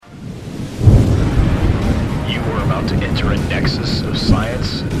about to enter a nexus of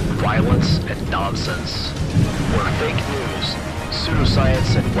science, violence, and nonsense, where fake news,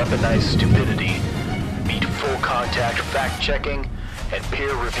 pseudoscience, and weaponized stupidity meet full-contact fact-checking and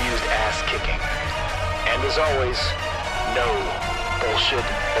peer-reviewed ass-kicking. And as always, no bullshit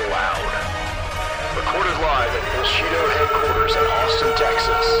allowed. Recorded live at Bullshido headquarters in Austin,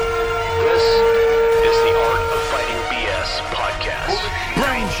 Texas, this is the Art of Fighting BS podcast.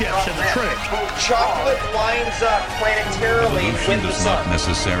 Brain chips in the truth. Chocolate lines up planetarily with the does sun. not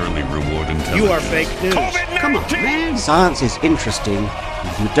necessarily reward intelligence. You are fake news. Come on, man. Science is interesting.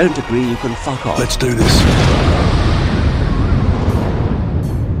 If you don't agree, you can fuck off. Let's do this.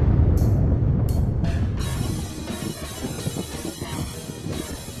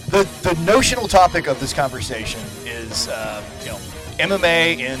 The notional topic of this conversation is,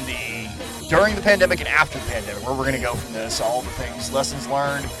 MMA during the pandemic and after the pandemic. Where we're going to go from this, all the things, lessons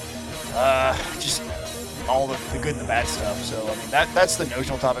learned, just all the good and the bad stuff. So I mean that's the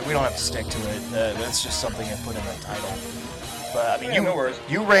notional topic. We don't have to stick to it. That's just something I put in the title. But I mean,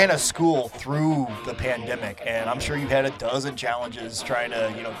 you ran a school through the pandemic, and I'm sure you had a dozen challenges trying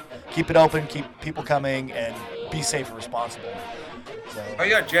to keep it open, keep people coming, and be safe and responsible. So. Oh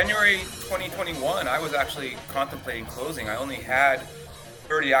yeah, January 2021, I was actually contemplating closing. I only had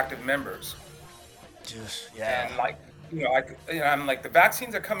 30 active members. Yeah. And I'm like, the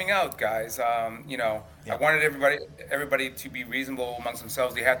vaccines are coming out, guys. I wanted everybody to be reasonable amongst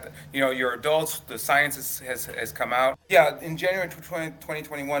themselves. They had to, you're adults. The science has come out. Yeah, in January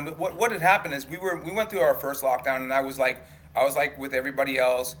 2021, what had happened is we went through our first lockdown, and I was like with everybody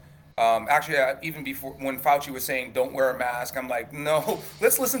else. Actually, even before when Fauci was saying don't wear a mask, I'm like, no,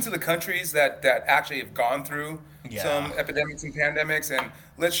 let's listen to the countries that actually have gone through some epidemics and pandemics, and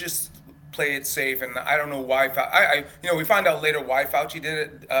let's just play it safe. And I don't know why we find out later why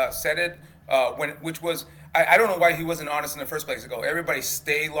Fauci said it which was I don't know why he wasn't honest in the first place. To go, everybody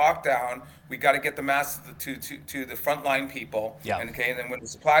stay locked down. We got to get the masks to the frontline people. Yeah. And then when the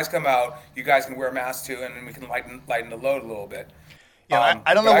supplies come out, you guys can wear masks too, and then we can lighten the load a little bit. Yeah,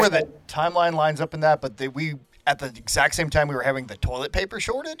 I don't know where the timeline lines up in that, but we at the exact same time we were having the toilet paper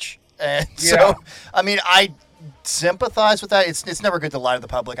shortage, and so I mean I sympathize with that. It's never good to lie to the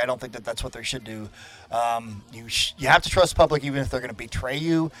public. I don't think that's what they should do. You have to trust the public even if they're going to betray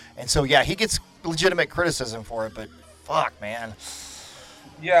you, and so he gets legitimate criticism for it, but fuck, man.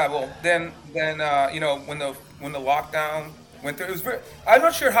 Yeah, well then when the lockdown went through, it was I'm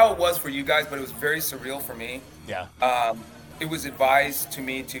not sure how it was for you guys, but it was very surreal for me. Yeah. It was advised to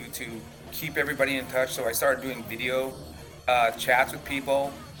me to keep everybody in touch, so I started doing video chats with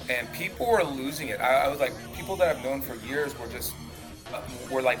people, and people were losing it. I was like, people that I've known for years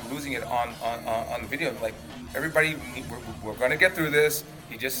were like losing it on the video. Like, everybody, we're gonna get through this.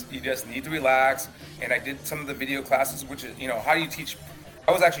 You just need to relax. And I did some of the video classes, which is how do you teach.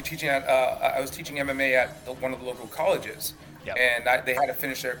 I was actually teaching teaching MMA at one of the local colleges, and they had to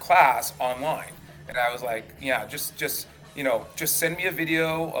finish their class online. And I was like, just send me a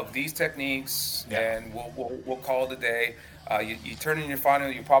video of these techniques, and we'll call it a day. You turn in your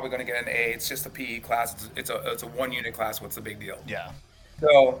final, you're probably going to get an A. It's just a PE class. It's a 1-unit class. What's the big deal? Yeah.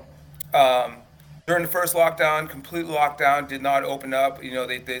 So during the first lockdown, complete lockdown, did not open up.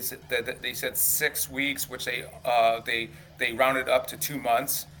 They said 6 weeks, which they rounded up to 2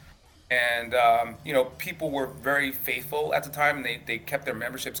 months. And people were very faithful at the time, and they kept their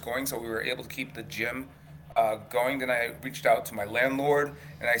memberships going, so we were able to keep the gym going. Then I reached out to my landlord,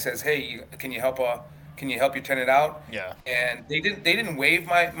 and I says, "Hey, can you help your tenant out?" Yeah. And they didn't waive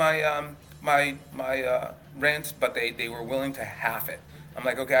my rent, but they were willing to half it. I'm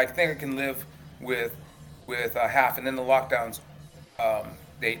like, okay, I think I can live with half. And then the lockdowns,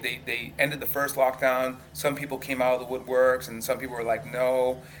 they ended the first lockdown. Some people came out of the woodworks, and some people were like,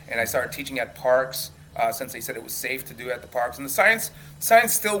 no. And I started teaching at parks since they said it was safe to do at the parks. And the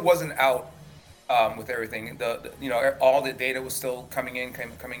science still wasn't out. With everything, all the data was still coming in.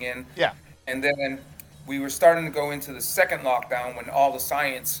 Yeah. And then we were starting to go into the second lockdown when all the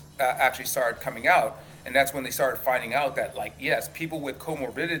science actually started coming out, and that's when they started finding out that, like, yes, people with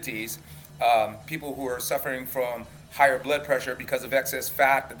comorbidities, people who are suffering from higher blood pressure because of excess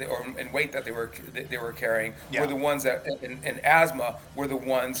fat and weight that they were carrying were the ones that, and asthma were the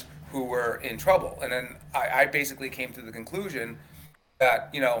ones who were in trouble. And then I basically came to the conclusion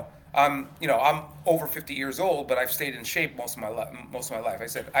that I'm over 50 years old, but I've stayed in shape most of my life. I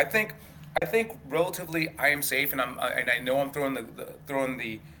said, I think relatively I am safe, and I know I'm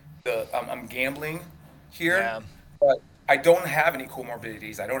I'm gambling here, but I don't have any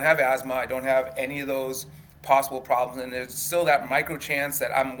comorbidities. I don't have asthma. I don't have any of those possible problems, and there's still that micro chance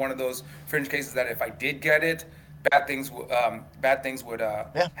that I'm one of those fringe cases that if I did get it, bad things would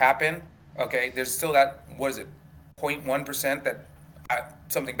happen. Okay, there's still that, what is it, 0.1% that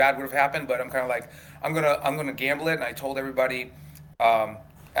something bad would have happened. But I'm kind of like, I'm gonna gamble it. And I told everybody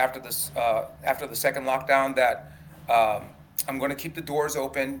after the second lockdown that I'm going to keep the doors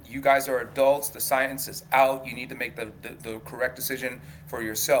open. You guys are adults. The science is out. You need to make the correct decision for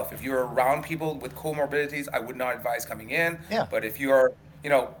yourself. If you're around people with comorbidities, I would not advise coming in. Yeah. But if you're,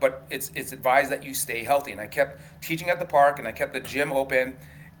 but it's advised that you stay healthy. And I kept teaching at the park, and I kept the gym open,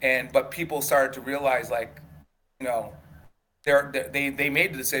 but people started to realize, like, they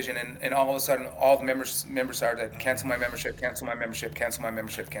made the decision, and all of a sudden all the members started to cancel my membership, cancel my membership, cancel my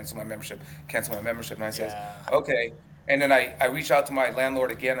membership, cancel my membership, cancel my membership. And I says, okay. And then I reached out to my landlord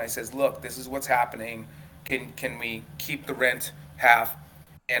again. I says, look, this is what's happening. Can we keep the rent half?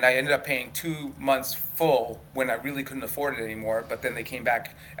 And I ended up paying 2 months full when I really couldn't afford it anymore. But then they came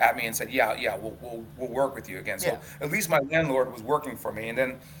back at me and said, yeah, we'll work with you again. So at least my landlord was working for me. And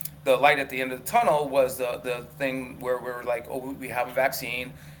then the light at the end of the tunnel was the thing where we were like, oh, we have a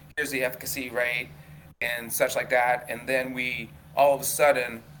vaccine. Here's the efficacy rate and such like that. And then we all of a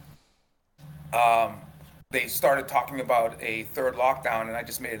sudden, they started talking about a third lockdown, and I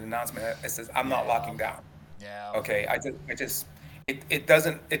just made an announcement. It says, I'm not locking down. Yeah. Okay. It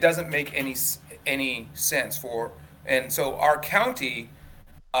doesn't make any sense for, and so our county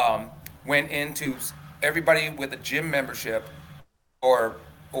went into everybody with a gym membership or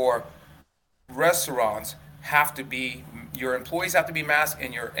restaurants your employees have to be masked,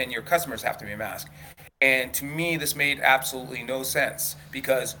 and your customers have to be masked. And to me, this made absolutely no sense,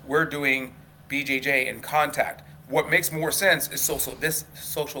 because we're doing BJJ in contact. What makes more sense is social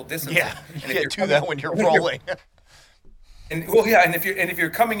distancing. Yeah, you and can't do that when you're rolling. And if you're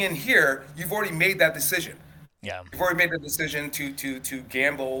coming in here, you've already made that decision. Yeah, you've already made the decision to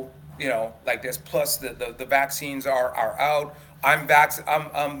gamble, like this. Plus the vaccines are out. I'm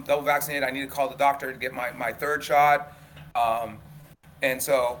double vaccinated. I need to call the doctor to get my third shot. And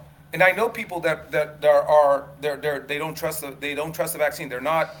I know people that they don't trust the vaccine. They're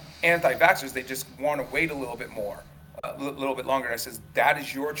not anti-vaxxers. They just want to wait a little bit longer. And I says, that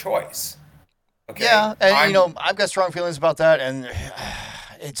is your choice. Okay. Yeah, and I've got strong feelings about that, and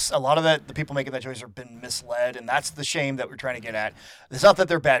it's a lot of that. The people making that choice have been misled, and that's the shame that we're trying to get at. It's not that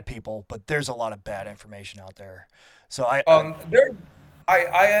they're bad people, but there's a lot of bad information out there. So I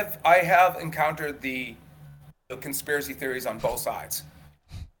have encountered the conspiracy theories on both sides,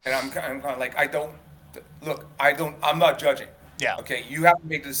 and I'm kind of like, I'm not judging. Yeah. Okay, you have to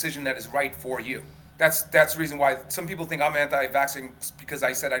make the decision that is right for you. That's the reason why some people think I'm anti-vaccine, because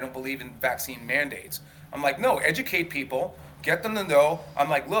I said I don't believe in vaccine mandates. I'm like, no, educate people, get them to know. I'm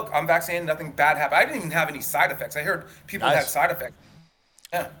like, look, I'm vaccinated, nothing bad happened. I didn't even have any side effects. I heard people had side effects.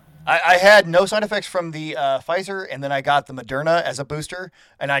 Yeah. I had no side effects from the Pfizer, and then I got the Moderna as a booster,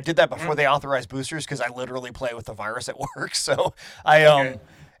 and I did that before they authorized boosters, because I literally play with the virus at work. So and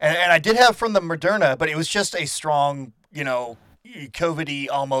I did have from the Moderna, but it was just a strong, COVID-y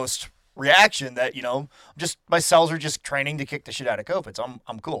almost reaction that, just my cells are just training to kick the shit out of COVID. So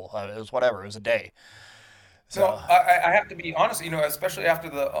I'm cool. It was whatever. It was a day. So I have to be honest, especially after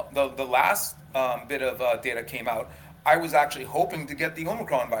the last bit of data came out, I was actually hoping to get the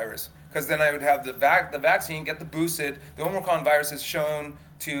Omicron virus, because then I would have the vaccine, get the boosted. The Omicron virus is shown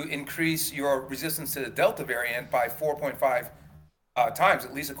to increase your resistance to the Delta variant by 4.5 times,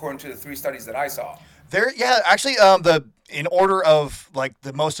 at least according to the 3 studies that I saw. Actually, in order of like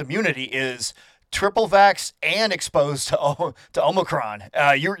the most immunity is triple vax and exposed to Omicron.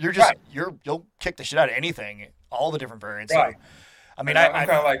 You'll kick the shit out of anything, all the different variants. Right. So, I mean, I'm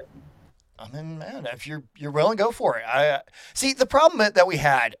kind of like, man, if you're willing, go for it. I see the problem that we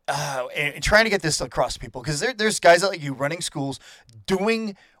had in trying to get this across to people, because there's guys like you running schools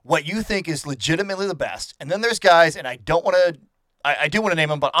doing what you think is legitimately the best, and then there's guys, and I do want to name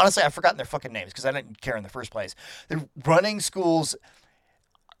them, but honestly, I've forgotten their fucking names because I didn't care in the first place. They're running schools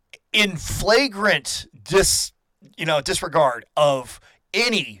in flagrant disregard of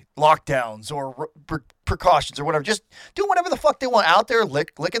any lockdowns or precautions or whatever, just doing whatever the fuck they want out there,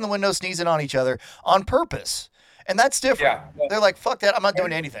 licking the window, sneezing on each other on purpose. And that's different. Yeah, well, they're like, fuck that, I'm not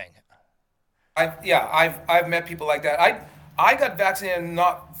doing anything. I've met people like that. I got vaccinated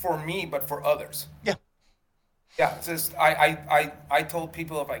not for me, but for others. Yeah. Yeah, it's just I told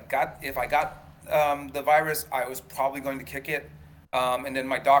people if I got the virus, I was probably going to kick it. And then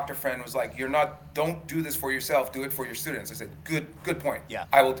my doctor friend was like, don't do this for yourself, do it for your students. I said, good point. Yeah.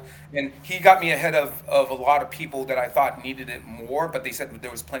 I will. And he got me ahead of a lot of people that I thought needed it more, but they said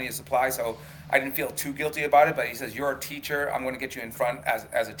there was plenty of supply, so I didn't feel too guilty about it. But he says, you're a teacher, I'm going to get you in front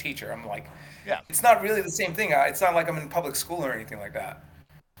as a teacher. I'm like, Yeah. it's not really the same thing. It's not like I'm in public school or anything like that.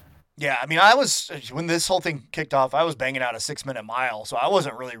 Yeah, I mean, when this whole thing kicked off, I was banging out a 6-minute mile, so I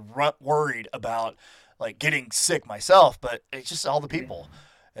wasn't really worried about like getting sick myself, but it's just all the people.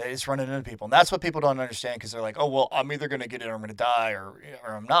 It's running into people, and that's what people don't understand, because they're like, oh, well, I'm either going to get it or I'm going to die, or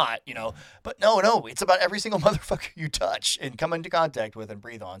I'm not, But no, it's about every single motherfucker you touch and come into contact with and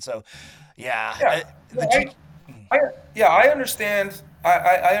breathe on. So, yeah. I understand.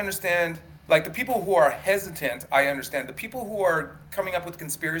 I understand. Like, the people who are hesitant, I understand. The people who are coming up with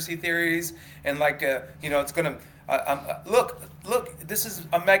conspiracy theories and like, it's gonna look. This is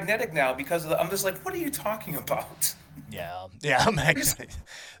a magnetic now because I'm just like, what are you talking about? Yeah, magnetic.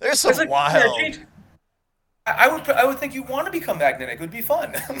 There's some like, wild. I would think you want to become magnetic. It would be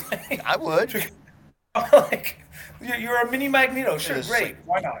fun. Like, I would. Like, you're a mini Magneto. Sure, great.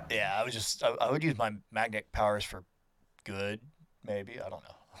 Why not? Yeah, I would use my magnetic powers for good. Maybe, I don't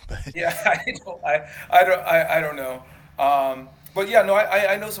know. But yeah, I don't know. But yeah, no,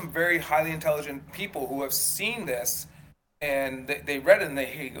 I know some very highly intelligent people who have seen this, and they read it and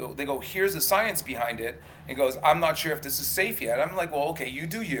they go, here's the science behind it, and goes, I'm not sure if this is safe yet. I'm like, well, okay, you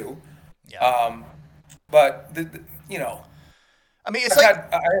do you. Yeah. But I mean,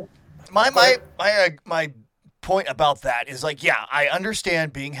 it's my point about that is like, yeah, I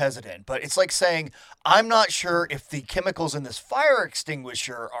understand being hesitant, but it's like saying, I'm not sure if the chemicals in this fire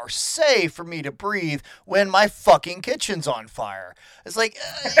extinguisher are safe for me to breathe when my fucking kitchen's on fire. It's like,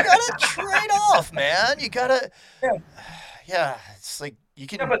 you gotta trade off, man. You gotta, yeah, it's like, you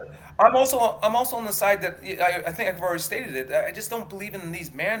can. Yeah, but I'm also on the side that I think I've already stated it. I just don't believe in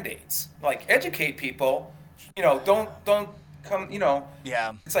these mandates. Like, educate people, don't come,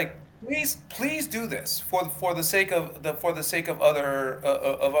 Yeah. It's like, please do this for the sake of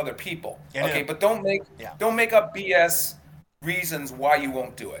other people. Yeah, okay, but don't make up BS reasons why you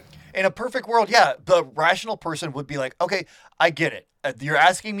won't do it. In a perfect world, yeah, the rational person would be like, okay, I get it. You're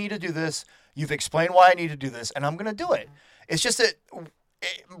asking me to do this. You've explained why I need to do this, and I'm going to do it. It's just that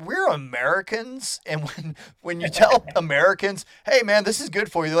we're Americans, and when you tell Americans, hey, man, this is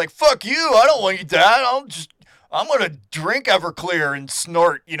good for you, they're like, fuck you, I don't want you to. I'm going to drink Everclear and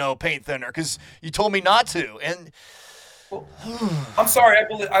snort, paint thinner because you told me not to. And I'm sorry,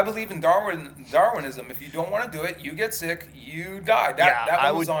 I believe in Darwinism. If you don't want to do it, you get sick, you die.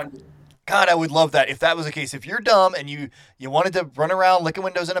 That was on you. God, I would love that if that was the case. If you're dumb and you wanted to run around licking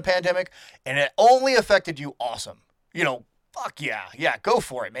windows in a pandemic and it only affected you, awesome. Fuck yeah. Yeah, go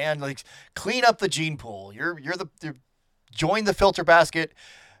for it, man. Like, clean up the gene pool. You're join the filter basket.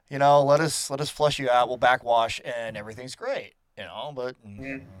 Let us flush you out. We'll backwash and everything's great. But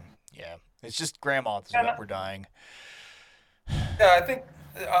yeah, it's just grandmas that we're dying. Yeah, I think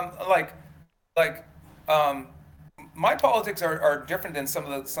my politics are different than some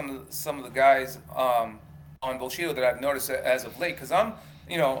of the guys on Bullshido that I've noticed as of late, because I'm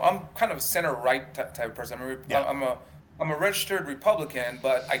kind of a center right type of person. I'm a registered Republican,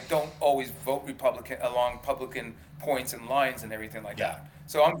 but I don't always vote Republican along Republican points and lines and everything like that.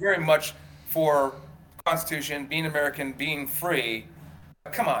 So I'm very much for Constitution, being American, being free.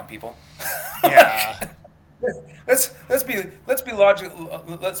 Come on, people. Yeah. let's be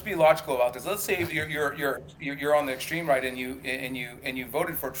logical. Let's be logical about this. Let's say if you're on the extreme right and you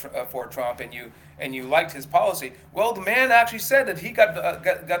voted for Trump and you liked his policy. Well, the man actually said that he got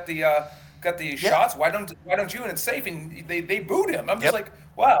the shots. Why don't you? And it's safe. And they booed him. I'm just like,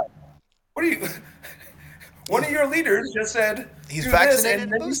 wow. What are you? One of your leaders just said he's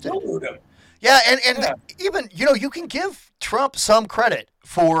vaccinated and boosted. Booed him. Yeah, and even you can give Trump some credit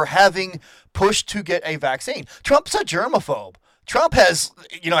for having pushed to get a vaccine. Trump's a germaphobe. Trump has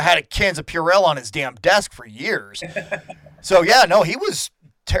had a cans of Purell on his damn desk for years. So yeah, no, he was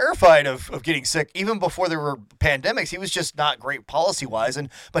terrified of getting sick even before there were pandemics. He was just not great policy wise,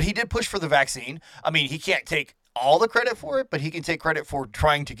 but he did push for the vaccine. I mean, he can't take all the credit for it, but he can take credit for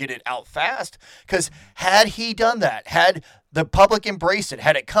trying to get it out fast. Because had he done that, had the public embraced it,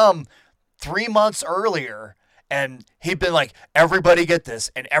 had it come 3 months earlier, and he'd been like, everybody get this,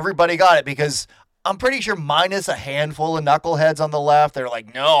 and everybody got it, because I'm pretty sure minus a handful of knuckleheads on the left, they're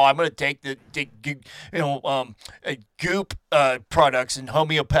like, no, I'm going to take goop products and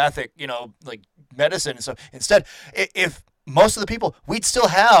homeopathic, like medicine and stuff. Instead, if most of the people, we'd still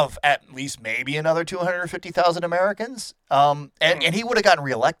have at least maybe another 250,000 Americans, and he would have gotten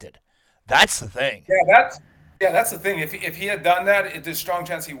reelected. That's the thing. Yeah, Yeah, that's the thing. If he had done that, there's a strong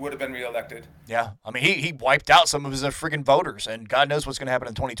chance he would have been reelected. Yeah, I mean, he wiped out some of his friggin' voters, and God knows what's going to happen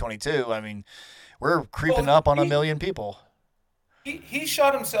in 2022. I mean, we're creeping up on 1 million people. He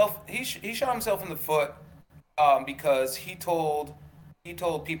shot himself. He shot himself in the foot because he told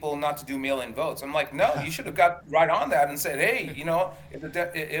people not to do mail-in votes. I'm like, no, you should have got right on that and said, hey,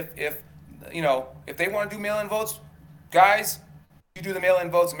 if they want to do mail-in votes, guys, you do the mail-in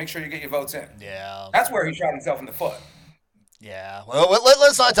votes and make sure you get your votes in. Yeah. That's where he shot himself in the foot. Yeah. Well,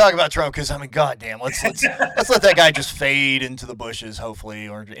 let's not talk about Trump because, I mean, goddamn, let's let that guy just fade into the bushes, hopefully,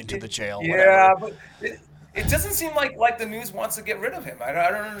 or into the jail. Yeah, whatever. but it doesn't seem like the news wants to get rid of him. I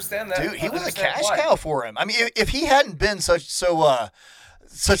don't understand that. Dude, he was a cash cow for him. I mean, if he hadn't been such a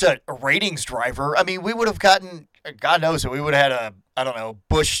ratings driver, I mean, we would have gotten, God knows it, we would have had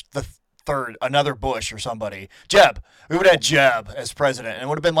Bush the third, another Bush or somebody. Jeb. We would have had Jeb as president, and it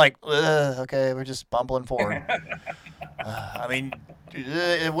would have been like, okay, we're just bumbling forward. I mean,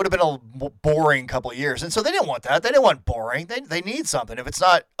 it would have been a boring couple of years. And so they didn't want that. They didn't want boring. They need something. If it's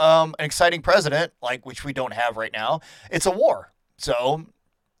not an exciting president, like which we don't have right now, it's a war. So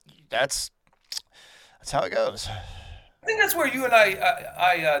that's how it goes. I think that's where you and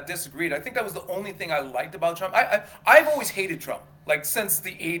I disagreed. I think that was the only thing I liked about Trump. I've always hated Trump. Like since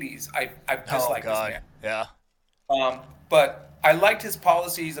the 80s, I've disliked this man. Yeah. But I liked his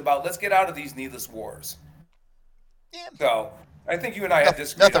policies about let's get out of these needless wars. Yeah. So I think you and I had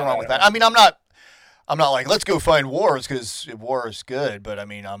disagreed. Nothing wrong with that. I mean, I'm not like let's go find wars because war is good. But I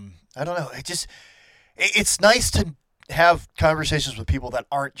mean, I don't know. It's nice to have conversations with people that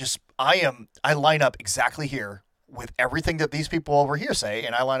aren't just. I line up exactly here with everything that these people over here say,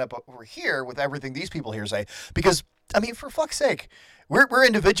 and I line up over here with everything these people here say. Because I mean, for fuck's sake, we're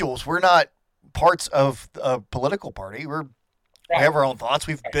individuals. We're not parts of a political party. We have our own thoughts.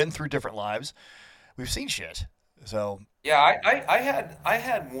 We've been through different lives. We've seen shit. So yeah, I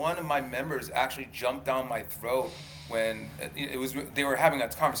had one of my members actually jump down my throat when they were having a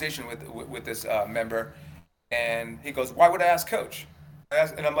conversation with this member, and he goes, "Why would I ask Coach?"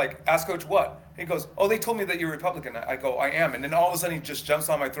 And I'm like, "Ask Coach what?" He goes, "Oh, they told me that you're Republican." I go, "I am," and then all of a sudden he just jumps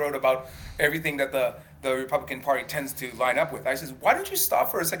on my throat about everything that the Republican Party tends to line up with. I says, "Why don't you stop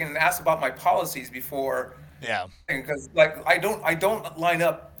for a second and ask about my policies before?" Yeah. Because like I don't line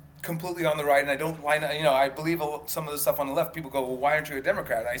up completely on the right, and I don't line up, I believe some of the stuff on the left. People go, "Well, why aren't you a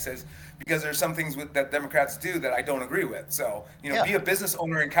Democrat?" And I says, because there's some things that Democrats do that I don't agree with. So, be a business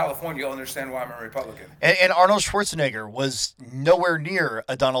owner in California, you'll understand why I'm a Republican. And Arnold Schwarzenegger was nowhere near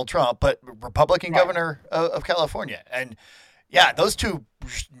a Donald Trump, but Republican governor of California. And yeah, those two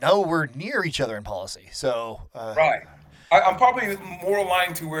nowhere near each other in policy. So right. I'm probably more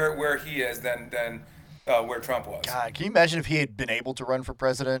aligned to where he is than where Trump was. God, can you imagine if he had been able to run for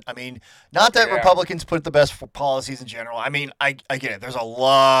president? I mean, not that Republicans put the best policies in general. I mean, I get it. There's a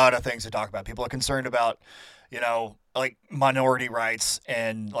lot of things to talk about. People are concerned about, like minority rights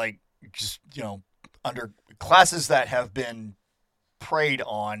and like just, under classes that have been preyed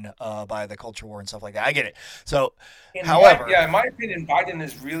on by the culture war and stuff like that. I get it. So, in my opinion, Biden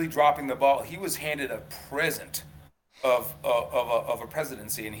is really dropping the ball. He was handed a present of a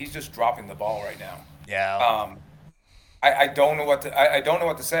presidency, and he's just dropping the ball right now. Yeah. I don't know what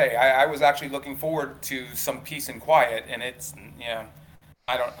to say. I was actually looking forward to some peace and quiet, and it's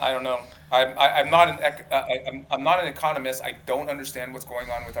I don't know. I'm not an economist. I don't understand what's going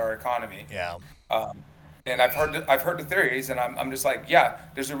on with our economy. Yeah. And I've heard the theories, and I'm just like, yeah,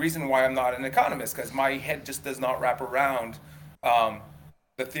 there's a reason why I'm not an economist, because my head just does not wrap around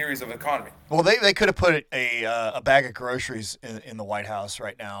the theories of economy. Well, they could have put a bag of groceries in the White House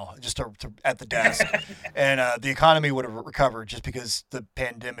right now, just to at the desk, and the economy would have recovered just because the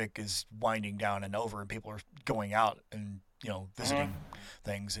pandemic is winding down and over, and people are going out and visiting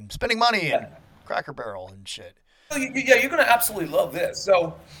things and spending money and Cracker Barrel and shit. Yeah, you're going to absolutely love this.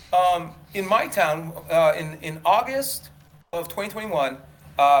 So, in my town, in August of 2021,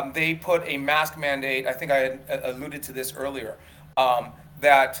 they put a mask mandate. I think I had alluded to this earlier.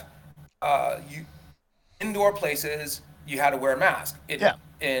 That indoor places you had to wear a mask.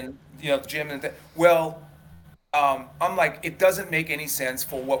 In the gym and I'm like, it doesn't make any sense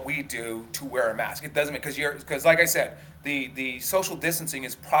for what we do to wear a mask. It doesn't, because like I said, the social distancing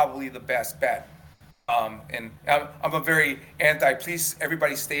is probably the best bet. And I'm a very please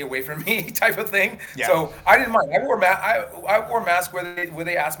everybody stay away from me type of thing. Yeah. So I didn't mind. I wore mask where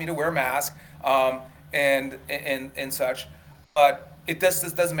they asked me to wear a mask, and such, but it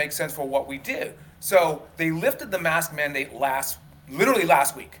just doesn't make sense for what we do. So they lifted the mask mandate literally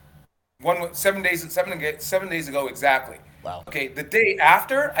last week, 7 days ago exactly. Wow. Okay, the day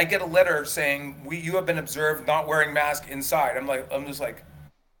after, I get a letter saying you have been observed not wearing mask inside. I'm just like,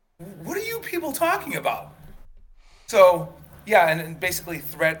 what are you people talking about? So yeah, and basically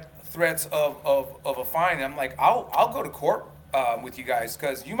threats of a fine. I'm like, I'll go to court with you guys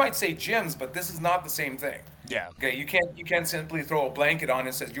because you might say gyms, but this is not the same thing. Yeah. Okay, you can't simply throw a blanket on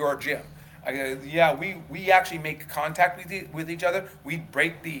and says you're a gym. I go, yeah, we actually make contact with each other. We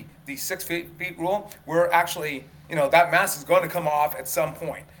break the 6 feet rule. We're actually, that mask is going to come off at some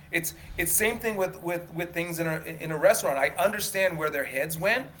point. It's same thing with things in a restaurant. I understand where their heads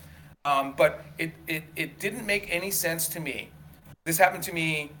went, but it didn't make any sense to me. This happened to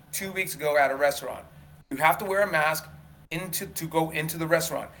me 2 weeks ago at a restaurant. You have to wear a mask to go into the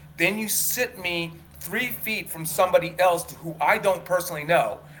restaurant. Then you sit me 3 feet from somebody else who I don't personally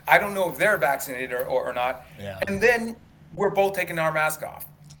know. I don't know if they're vaccinated or not. Yeah. And then we're both taking our mask off.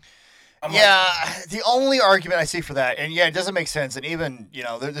 The only argument I see for that, and it doesn't make sense. And even,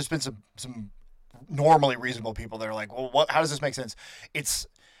 there's been some normally reasonable people that are like, well, how does this make sense? It's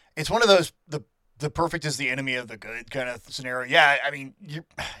one of those, the perfect is the enemy of the good kind of scenario. Yeah, I mean, you're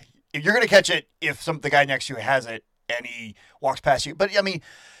going to catch it if the guy next to you has it and he walks past you. But, I mean,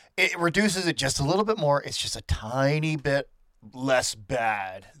 it reduces it just a little bit more. It's just a tiny bit less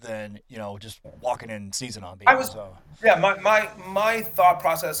bad than, just walking in and sneezing on people. My thought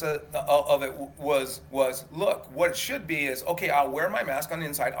process of it was look, what it should be is, okay, I'll wear my mask on the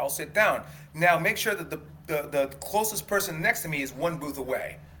inside, I'll sit down. Now make sure that the closest person next to me is one booth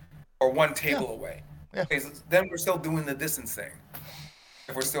away or one table away. Yeah. Okay, so then we're still doing the distance thing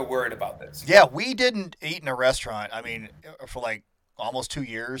if we're still worried about this. Yeah, we didn't eat in a restaurant, I mean, for like almost 2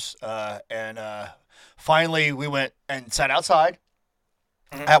 years, and finally we went and sat outside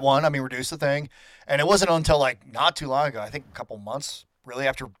at one. I mean, reduced the thing, and it wasn't until like not too long ago, I think a couple months, really,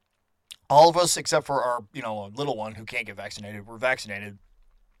 after all of us except for our little one who can't get vaccinated were vaccinated,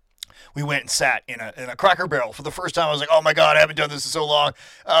 we went and sat in a Cracker Barrel for the first time. I was like, oh my god, I haven't done this in so long.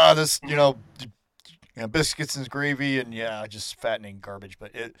 This biscuits and gravy and just fattening garbage,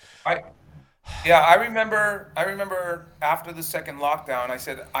 but I remember after the second lockdown, I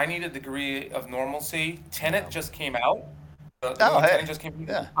said I need a degree of normalcy. Tenet just came out. Tenet just came out.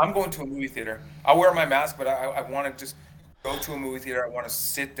 Yeah. I'm going to a movie theater. I'll wear my mask, but I want to just go to a movie theater. I want to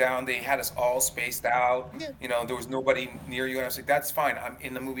sit down. They had us all spaced out. Yeah. There was nobody near you. And I was like, that's fine. I'm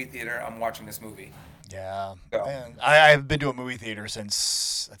in the movie theater. I'm watching this movie. Yeah. So. Man, I've been to a movie theater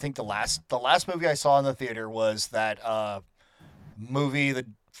since, I think the last movie I saw in the theater was that movie, the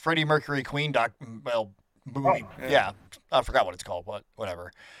Freddie Mercury Queen movie. Yeah. I forgot what it's called, but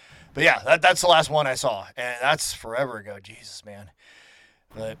whatever. But yeah, that's the last one I saw, and that's forever ago. Jesus, man.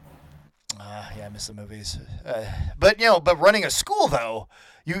 But I miss the movies. But running a school though,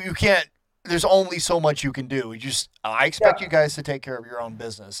 you can't. There's only so much you can do. I expect you guys to take care of your own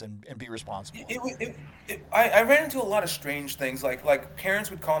business and be responsible. I ran into a lot of strange things. Like parents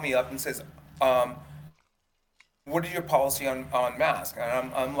would call me up and says, what is your policy on masks?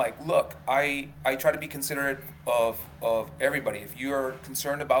 And I'm like, look, I try to be considerate of everybody. If you're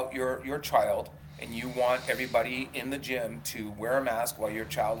concerned about your child and you want everybody in the gym to wear a mask while your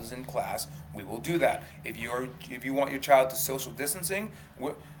child is in class, we will do that. If you want your child to social distancing,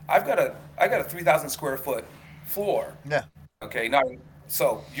 I got a 3,000 square foot floor. Yeah. Okay.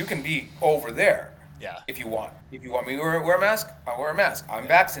 So you can be over there. Yeah. If you want me to wear a mask, I'll wear a mask. I'm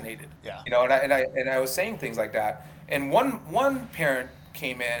vaccinated. Yeah. And I was saying things like that. And one parent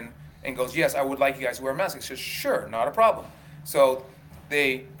came in and goes, yes, I would like you guys to wear a mask. I said, sure, not a problem. So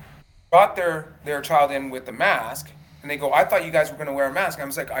they brought their child in with the mask, and they go, I thought you guys were going to wear a mask. I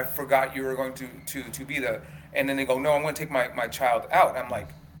was like, I forgot you were going to be there. And then they go, no, I'm going to take my child out. I'm like,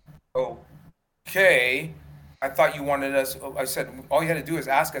 okay. I thought you wanted us. I said all you had to do is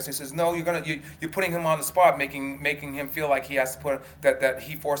ask us. He says, no, you're putting him on the spot, making him feel like he has to put that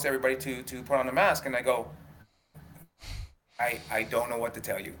he forced everybody to put on a mask. And I go, I don't know what to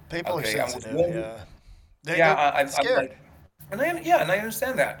tell you. People are sensitive. I'm scared. And I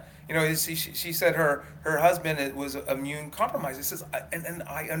understand that. She said her husband was immune compromised. He says, and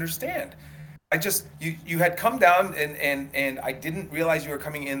I understand. I just you had come down and I didn't realize you were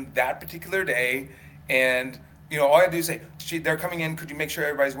coming in that particular day, and all I do is say, they're coming in, could you make sure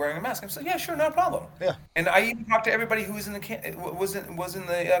everybody's wearing a mask? I said, yeah, sure, no problem. Yeah. And I even talked to everybody who was in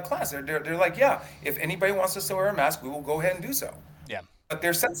the class. They're like, yeah, if anybody wants us to wear a mask, we will go ahead and do so. Yeah. But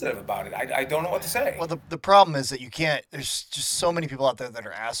they're sensitive about it. I don't know what to say. Well, the problem is that you can't, there's just so many people out there that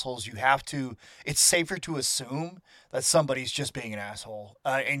are assholes. It's safer to assume that somebody's just being an asshole.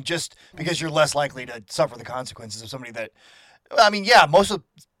 And just because you're less likely to suffer the consequences of somebody that,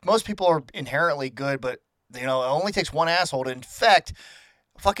 most people are inherently good, but You know, it only takes one asshole to infect.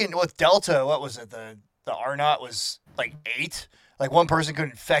 Fucking with Delta, what was it? The R naught was like 8. Like one person could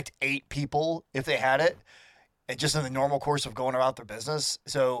infect 8 people if they had it, and just in the normal course of going about their business.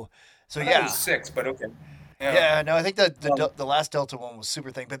 So I yeah, it was 6, but okay. Yeah, no, I think the last Delta one was super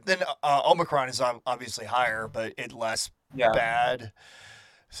thing, but then Omicron is obviously higher, but it less bad.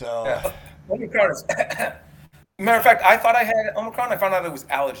 So Omicron is. Matter of fact, I thought I had Omicron. I found out it was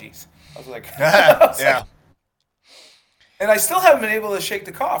allergies. I was like, yeah. And I still haven't been able to shake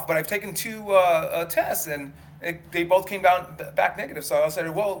the cough, but I've taken 2 tests, and they both came back negative. So I said,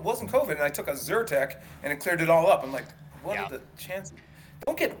 well, it wasn't COVID, and I took a Zyrtec, and it cleared it all up. I'm like, what are the chances?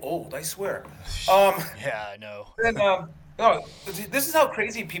 Don't get old, I swear. Yeah, I know. And no, this is how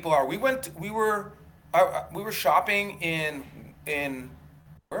crazy people are. We were shopping in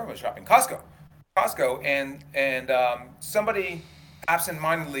where was I shopping? Costco, and somebody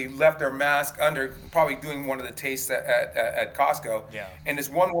absentmindedly left their mask under, probably doing one of the tastes at Costco. Yeah. And this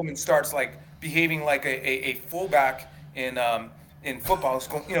one woman starts like behaving like a fullback in football,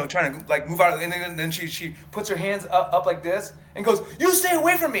 trying to like move out, and then she puts her hands up like this and goes, "You stay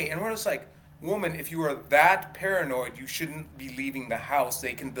away from me!" And we're just like, woman, if you are that paranoid, you shouldn't be leaving the house.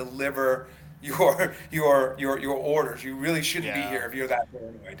 They can deliver your orders. You really shouldn't be here if you're that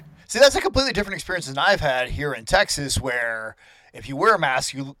paranoid. See, that's a completely different experience than I've had here in Texas, where if you wear a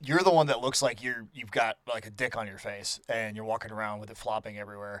mask, you're the one that looks like you've got like a dick on your face, and you're walking around with it flopping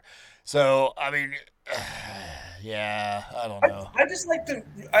everywhere. So, I mean, yeah, I don't know. I just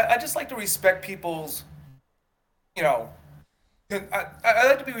like to respect people's, I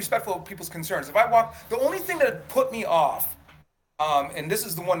like to be respectful of people's concerns. If I walk, the only thing that put me off, and this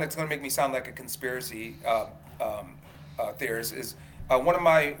is the one that's going to make me sound like a conspiracy theorist, is one of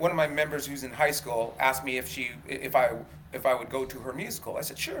my members who's in high school asked me if I would go to her musical. I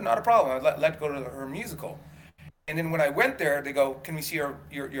said, sure, not a problem. I'd let go to her musical. And then when I went there, they go, "Can we see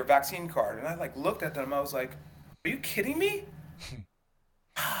your vaccine card?" And I like looked at them. I was like, "Are you kidding me?"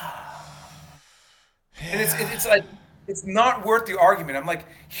 And it's like, it's not worth the argument. I'm like,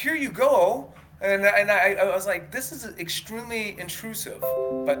 here you go. And I was like, this is extremely intrusive,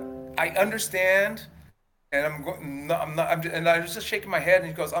 but I understand. And and I was just shaking my head, and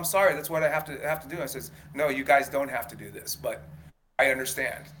he goes, "I'm sorry, that's what I have to do." I says, "No, you guys don't have to do this, but I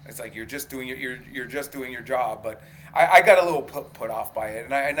understand." It's like you're just doing your job, but I got a little put off by it,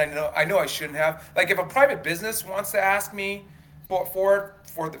 and I know I shouldn't have. Like if a private business wants to ask me for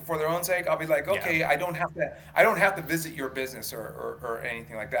their own sake, I'll be like, okay, yeah. I don't have to visit your business or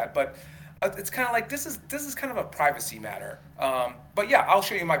anything like that, but. It's kind of like this is kind of a privacy matter. But yeah, I'll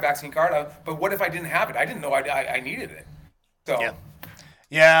show you my vaccine card. But what if I didn't have it? I didn't know I needed it. So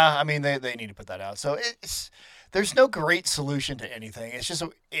yeah. I mean, they need to put that out. So there's no great solution to anything. It's just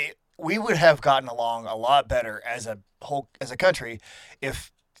we would have gotten along a lot better as a country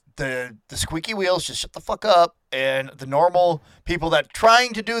if the squeaky wheels just shut the fuck up, and the normal people that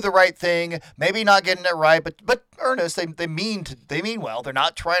trying to do the right thing, maybe not getting it right, but earnest, they mean well. They're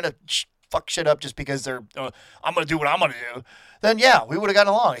not trying to fuck shit up just because they're I'm gonna do what I'm gonna do. Then yeah, we would have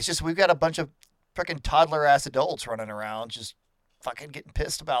gotten along. It's just we've got a bunch of freaking toddler ass adults running around just fucking getting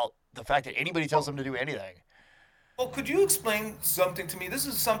pissed about the fact that anybody tells them to do anything. Well, could you explain something to me? This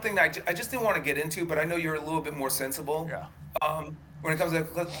is something that I just didn't want to get into, but I know you're a little bit more sensible. Yeah. When it comes to,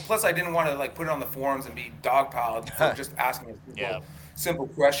 plus I didn't want to like put it on the forums and be dogpiled for just asking a simple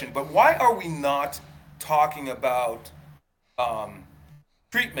question. But why are we not talking about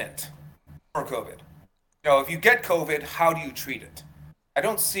treatment for COVID? If you get COVID, how do you treat it? I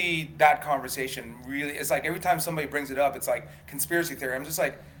don't see that conversation really. It's like every time somebody brings it up, it's like conspiracy theory. I'm just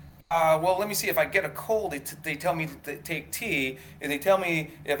like, well, let me see. If I get a cold, they tell me to take tea, and they tell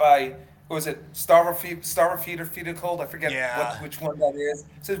me if I, what was it, starve or feed a cold? I forget which one that is.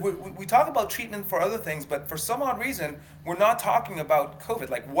 So we talk about treatment for other things, but for some odd reason, we're not talking about COVID.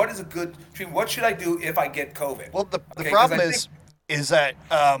 Like, what is a good treatment? What should I do if I get COVID? Well, the problem is that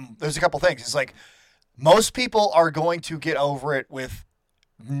there's a couple things. It's like most people are going to get over it with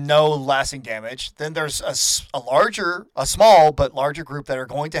no lasting damage. Then there's a small but larger group that are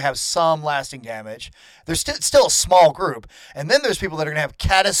going to have some lasting damage. There's still a small group. And then there's people that are going to have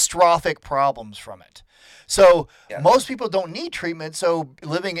catastrophic problems from it. So most people don't need treatment. So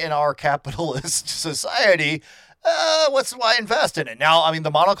living in our capitalist society, why invest in it? Now, I mean,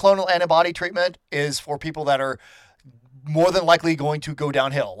 the monoclonal antibody treatment is for people that are more than likely going to go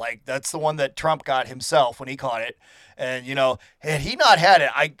downhill. Like that's the one that Trump got himself when he caught it. And, had he not had it,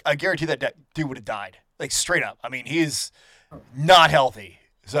 I guarantee that dude would have died. Like, straight up. I mean, he's not healthy.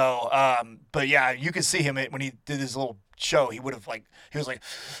 So, but yeah, you could see him when he did his little show. He would have, he was like,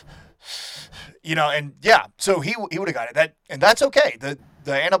 And yeah, so he would have got it. That's okay. The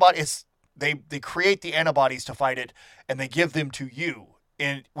antibodies, they create the antibodies to fight it, and they give them to you,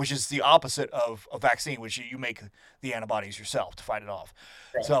 which is the opposite of a vaccine, which you make the antibodies yourself to fight it off.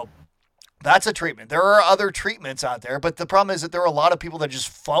 Right. So that's a treatment. There are other treatments out there, but the problem is that there are a lot of people that are just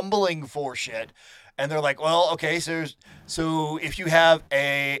fumbling for shit. And they're like, well, okay, so if you have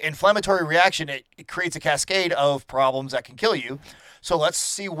a inflammatory reaction, it creates a cascade of problems that can kill you. So let's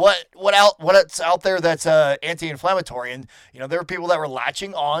see what's out there that's anti-inflammatory. And there are people that were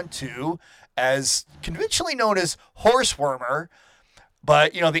latching on to, as conventionally known as horsewormer,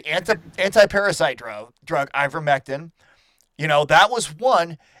 but the anti-parasite drug ivermectin, that was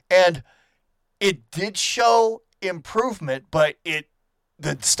one, and it did show improvement, but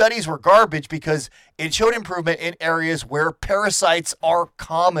the studies were garbage because it showed improvement in areas where parasites are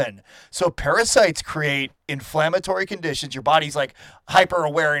common. So parasites create inflammatory conditions. Your body's like hyper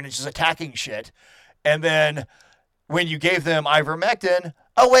aware and it's just attacking shit. And then when you gave them ivermectin,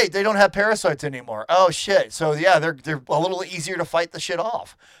 oh wait, they don't have parasites anymore. Oh shit. So yeah, they're a little easier to fight the shit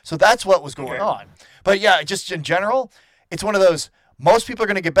off. So that's what was going on. But yeah, just in general, it's one of those, most people are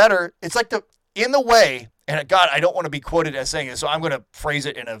going to get better. It's like in the way, and God, I don't want to be quoted as saying it, so I'm going to phrase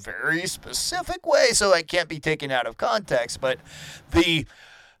it in a very specific way so it can't be taken out of context. But the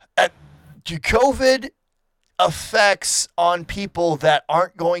COVID effects on people that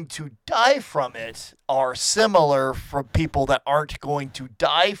aren't going to die from it are similar from people that aren't going to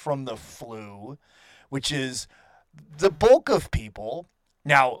die from the flu, which is the bulk of people.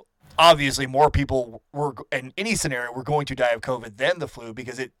 Now, obviously, more people were in any scenario were going to die of COVID than the flu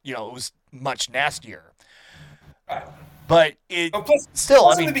because it was much nastier. But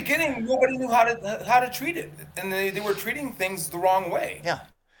plus, in the beginning, nobody knew how to treat it, and they were treating things the wrong way. Yeah,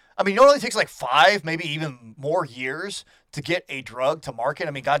 I mean, it only takes like 5, maybe even more years to get a drug to market.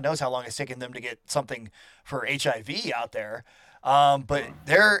 I mean, God knows how long it's taken them to get something for HIV out there. But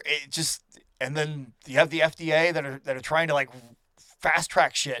and then you have the FDA that are trying to like fast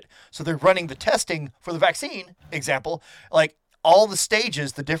track shit. So they're running the testing for the vaccine example, like all the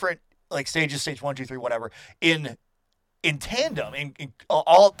stages, the different like stages, stage 1, 2, 3, whatever, in tandem, in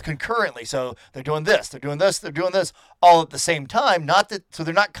all concurrently. So they're doing this, they're doing this, they're doing this all at the same time. So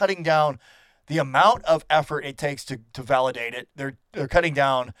they're not cutting down the amount of effort it takes to validate it. They're cutting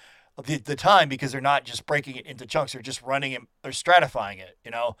down the time because they're not just breaking it into chunks. They're just running it, they're stratifying it,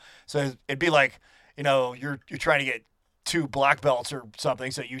 So it'd be like, you're trying to get 2 black belts or something.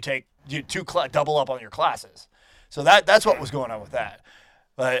 So you take double up on your classes. So that's what was going on with that.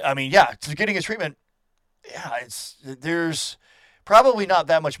 But I mean, yeah, so getting a treatment, yeah, there's probably not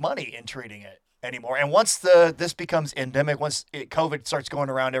that much money in treating it anymore. And once this becomes endemic, once COVID starts going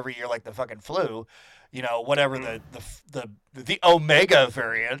around every year like the fucking flu, whatever the Omega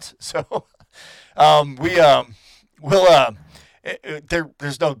variant. So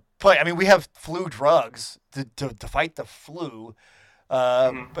there's no point. I mean, we have flu drugs to fight the flu.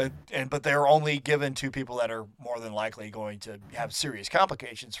 But they're only given to people that are more than likely going to have serious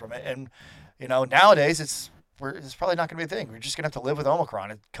complications from it. And, nowadays it's probably not going to be a thing. We're just going to have to live with Omicron.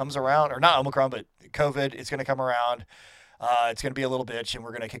 It comes around, or not Omicron, but COVID, it's going to come around. It's going to be a little bitch and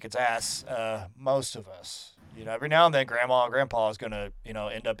we're going to kick its ass. Most of us, every now and then grandma and grandpa is going to,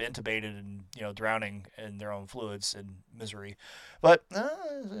 end up intubated and, drowning in their own fluids and misery. But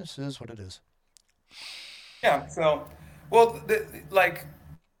this is what it is. Yeah. So, well,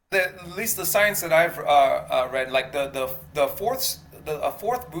 at least the science that I've read, like the fourth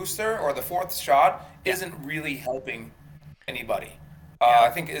booster or the fourth shot isn't really helping anybody. I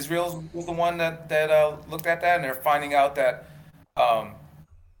think Israel was the one that looked at that, and they're finding out that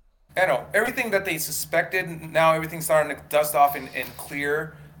everything that they suspected, now everything's starting to dust off and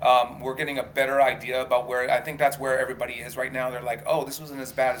clear. We're getting a better idea about where, I think that's where everybody is right now. They're like, oh, this wasn't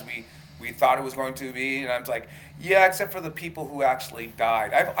as bad as we thought it was going to be. And I was like, yeah, except for the people who actually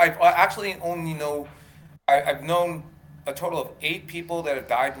died. I've actually only I've known a total of 8 people that have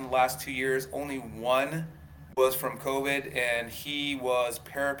died in the last 2 years. Only one was from COVID, and he was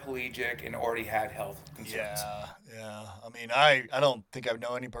paraplegic and already had health concerns. Yeah. I mean, I don't think I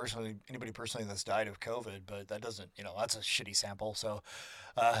know anybody personally that's died of COVID, but that doesn't, that's a shitty sample. So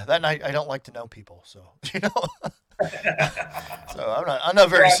that night, I don't like to know people. So, so I'm not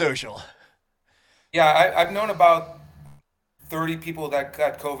very social. Yeah, I've known about 30 people that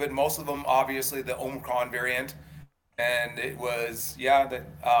got COVID. Most of them, obviously, the Omicron variant. And it was, that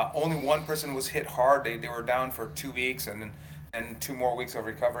only one person was hit hard. They were down for 2 weeks and 2 more weeks of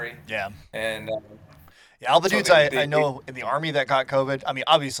recovery. Yeah. And all the dudes I know in the Army that got COVID, I mean,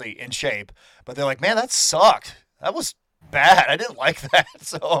 obviously in shape, but they're like, man, that sucked. That was bad. I didn't like that.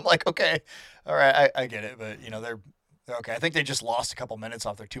 So I'm like, okay, all right, I get it. But, they're okay. I think they just lost a couple minutes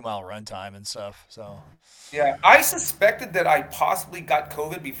off their 2 mile run time and stuff. So, Yeah, I suspected that I possibly got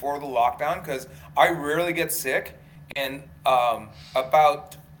COVID before the lockdown because I rarely get sick. And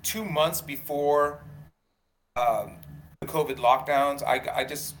about 2 months before the COVID lockdowns, I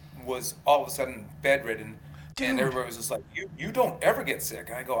just was all of a sudden bedridden, and dude, everybody was just like, "You don't ever get sick."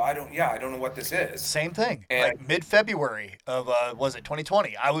 And I go, "I don't. Yeah, I don't know what this is." same thing. And Like mid-February of was it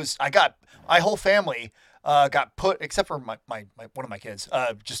 2020? I got my whole family got put, except for my one of my kids,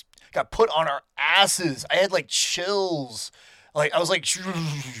 just got put on our asses. I had like chills, like I was like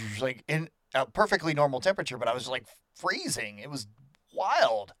like in a perfectly normal temperature, but I was like freezing. It was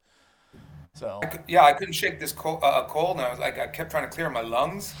wild. So yeah, I couldn't shake this cold, and I was like, I kept trying to clear my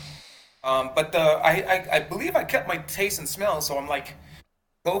lungs. But I believe I kept my taste and smell, so I'm like,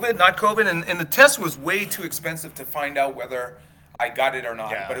 COVID, not COVID, and the test was way too expensive to find out whether I got it or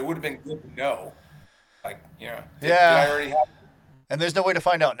not. Yeah. But it would have been good to know. Like, did yeah, I already have it? and there's no way to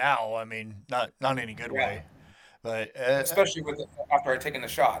find out now. I mean, not in any good Yeah. way. But Especially after I'd taken the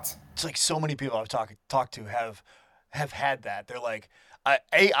shots. it's like so many people I've talked to have had that. They're like,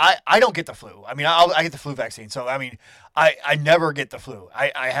 I don't get the flu. I mean, I get the flu vaccine. So I mean, I never get the flu.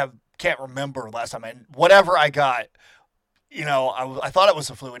 Can't remember last time whatever I got. I thought it was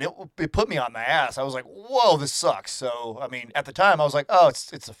the flu, and it put me on my ass. I was like, whoa, this sucks. So I mean, at the time, I was like, oh, it's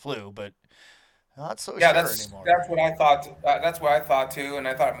the flu, but not so Yeah, sure that's anymore. that's what I thought. That's what I thought too, and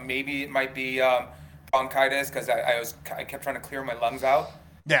I thought maybe it might be bronchitis because I kept trying to clear my lungs out.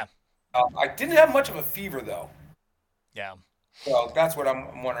 Yeah, I didn't have much of a fever though. yeah, So that's what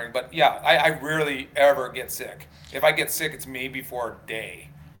I'm wondering. But yeah, I rarely ever get sick. If I get sick, it's maybe for a day.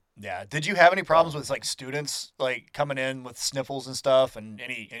 yeah. Did you have any problems with like students like coming in with sniffles and stuff, and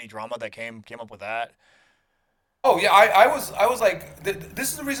any drama that came up with that? Oh yeah, I was like,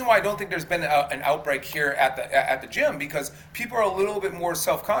 this is the reason why I don't think there's been an outbreak here at the gym because people are a little bit more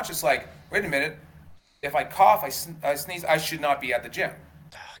self-conscious. Like, wait a minute, if I cough, I sneeze, I should not be at the gym.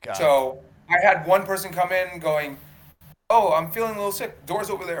 God. So I had one person come in going, "Oh, I'm feeling a little sick.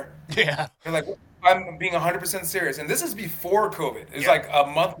 Door's over there." Yeah. They're like, I'm being 100% serious. And this is before COVID. It was Yeah. like a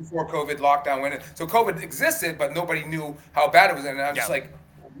month before COVID lockdown went in. So COVID existed, but nobody knew how bad it was. And I'm just Yeah. like,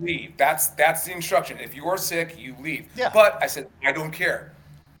 leave. That's the instruction. If you are sick, you leave. Yeah. But I said, I don't care.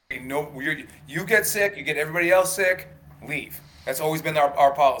 You get sick, you get everybody else sick, leave. That's always been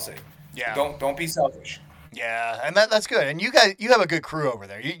our policy. Yeah. Don't be selfish. Yeah, and that's good. And you have a good crew over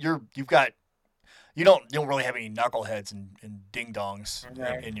there. You've got you don't really have any knuckleheads and ding dongs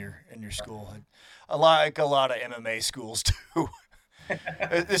Right. in your school. I like a lot of MMA schools too.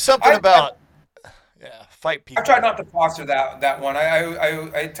 There's something about fight people. I try not to foster that one.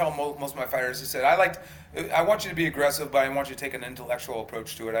 I tell most of my fighters, I said, I want you to be aggressive, but I want you to take an intellectual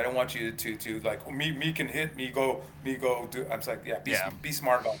approach to it. I don't want you to like me can hit me go do. I'm just like be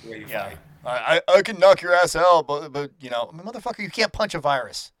smart about the way you Yeah, fight. I can knock your ass out, but motherfucker, you can't punch a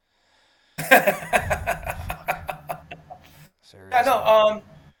virus. Seriously. Yeah, no,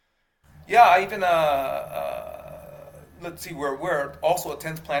 yeah, I even let's see, we're also a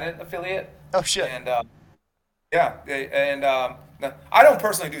 10th Planet affiliate, Oh shit. and yeah, and no, I don't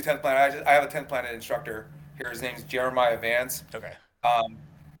personally do 10th Planet. I have a 10th Planet instructor here. His name's Jeremiah Vance. Okay.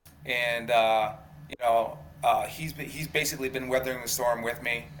 And he's basically been weathering the storm with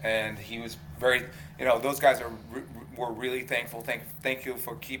me, and he was very, those guys were really thankful. Thank you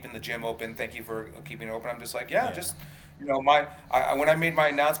for keeping the gym open. Thank you for keeping it open. I'm just like, just when I made my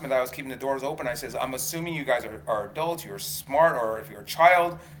announcement that I was keeping the doors open, I says, I'm assuming you guys are adults, you're smart, or if you're a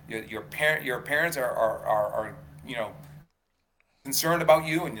child, your parents are concerned about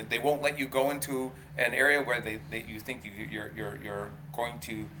you, and they won't let you go into an area where you think you're going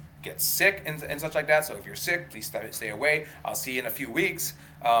to get sick and such like that. So if you're sick, please stay away. I'll see you in a few weeks.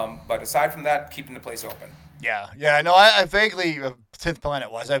 But aside from that, keeping the place open. Yeah. No, I vaguely 10th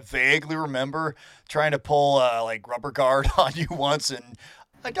Planet was. I vaguely remember trying to pull like rubber guard on you once, and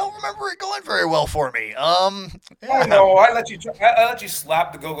I don't remember it going very well for me. Yeah. No, I let you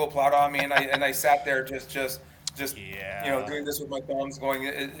slap the go-go plot on me, and I sat there just doing this with my thumbs, going,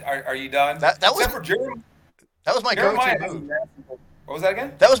 "Are you done?" That was Except for Jeremiah. that was my Jeremiah go-to has a move. nasty- What was that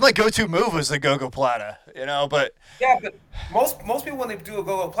again? That was my go-to move was the go-go plata, but Yeah, but most people when they do a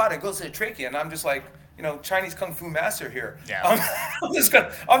go-go plot, it goes to the trachea, and I'm just like, Chinese kung fu master here. Yeah. I'm just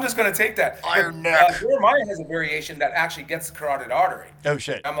gonna take that. Iron But, neck. Jeremiah has a variation that actually gets the carotid artery. oh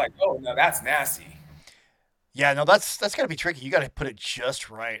shit. I'm like, oh no, that's nasty. Yeah, no, that's gotta be tricky. You gotta put it just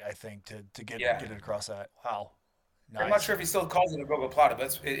right, I think, to get Yeah. get it across that. Wow. I'm not sure if he still calls it a gogoplata,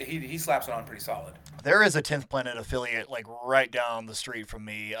 but he slaps it on pretty solid. There is a 10th Planet affiliate like right down the street from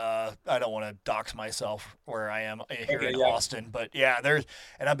me. I don't want to dox myself where I am here in Austin, but yeah,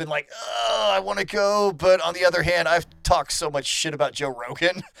 and I've been like, oh, I want to go, but on the other hand, I've talked so much shit about Joe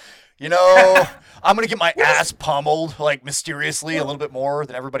Rogan. You know, I'm gonna get my ass pummeled like mysteriously a little bit more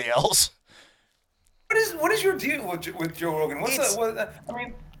than everybody else. What is your deal with Joe Rogan?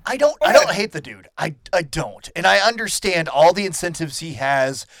 I don't hate the dude. I don't. And I understand all the incentives he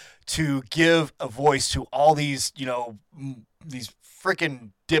has to give a voice to all these, these freaking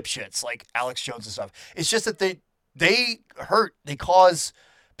dipshits like Alex Jones and stuff. It's just that they cause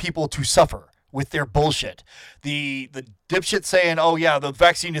people to suffer with their bullshit. The dipshit saying, "Oh yeah, the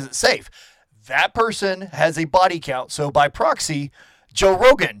vaccine isn't safe." That person has a body count. So by proxy, Joe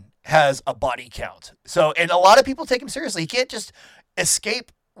Rogan has a body count. So, and a lot of people take him seriously. He can't just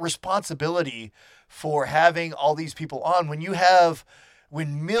escape responsibility for having all these people on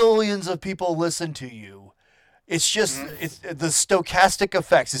when millions of people listen to you. It's just it's the stochastic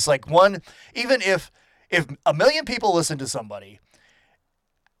effects. It's like even if a million people listen to somebody,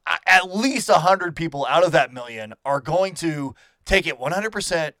 at least 100 people out of that million are going to take it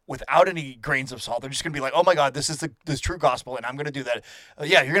 100% without any grains of salt. They're just going to be like, "Oh my God, this is the true gospel, and I'm going to do that."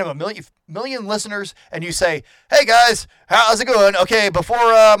 Yeah, you're going to have a million listeners, and you say, "Hey guys, how's it going? Okay, before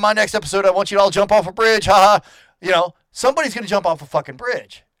my next episode, I want you to all jump off a bridge." Haha. Somebody's going to jump off a fucking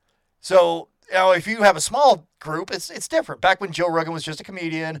bridge. So, if you have a small group, it's different. Back when Joe Rogan was just a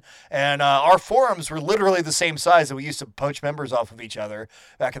comedian, and our forums were literally the same size that we used to poach members off of each other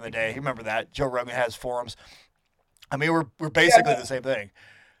back in the day. You remember that? Joe Rogan has forums. I mean, we're basically the same thing.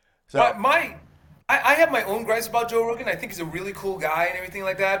 So I have my own gripes about Joe Rogan. I think he's a really cool guy and everything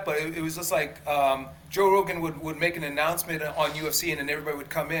like that. But it was just like Joe Rogan would make an announcement on UFC, and then everybody would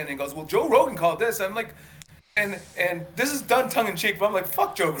come in and goes, "Well, Joe Rogan called this." I'm like, and this is done tongue in cheek, but I'm like,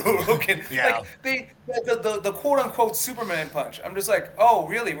 "Fuck Joe Rogan." Yeah. Like the quote unquote Superman punch. I'm just like, "Oh,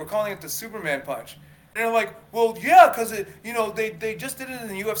 really? We're calling it the Superman punch." And they're like, "Well, yeah, because they just did it in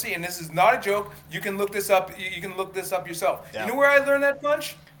the UFC, and this is not a joke. You can look this up. You can look this up yourself." Yeah. You know where I learned that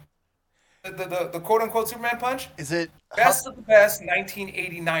punch? The quote unquote Superman punch. Is it Best of the Best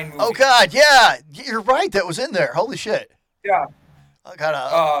 1989 movie? Oh God, yeah, you're right. That was in there. Holy shit. Yeah. I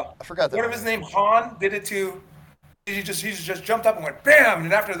forgot that. What if his name Han did it to? He just jumped up and went bam,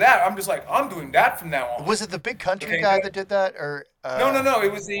 and after that, I'm just like, I'm doing that from now on. Was it the big country guy that did that, or? No.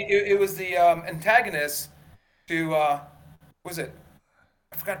 It was the antagonist to was it?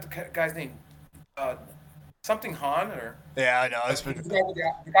 I forgot the guy's name. Something Han or? Yeah, I know.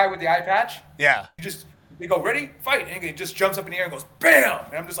 The guy with the eye patch. Yeah. They go ready, fight, and he just jumps up in the air and goes bam,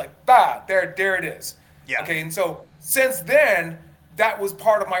 and I'm just like, there it is. Yeah. Okay, and so since then, that was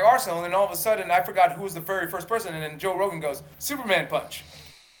part of my arsenal, and then all of a sudden, I forgot who was the very first person, and then Joe Rogan goes Superman punch,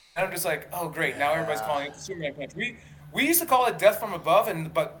 and I'm just like, oh great, now everybody's calling it the Superman punch. We used to call it death from above,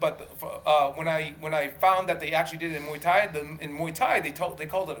 but when I found that they actually did it in Muay Thai, they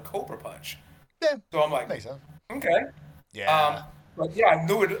called it a cobra punch. Yeah. So I'm like, makes sense. Okay. Yeah. But yeah, I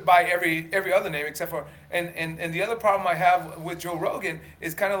knew it by every other name except for and the other problem I have with Joe Rogan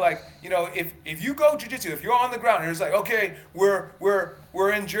is kind of like, if you go jiu-jitsu, if you're on the ground and it's like, okay,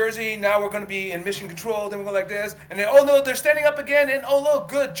 we're in Jersey, now we're going to be in mission control, then we go like this, and then oh no, they're standing up again, and oh look,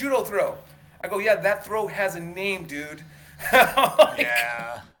 good judo throw. I go, yeah, that throw has a name, dude.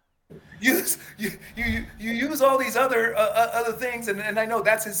 Yeah. You use all these other things, and I know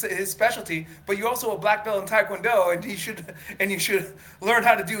that's his specialty. But you're also a black belt in Taekwondo, and you should learn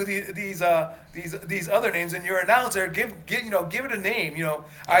how to do these other names. And your announcer give it a name.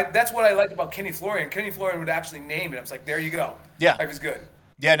 That's what I liked about Kenny Florian. Kenny Florian would actually name it. I was like, there you go. Yeah, life is good.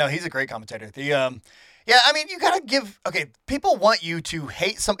 Yeah, no, he's a great commentator. Yeah, I mean, you gotta people want you to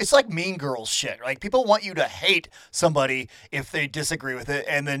hate it's like Mean Girls shit. Like, people want you to hate somebody if they disagree with it,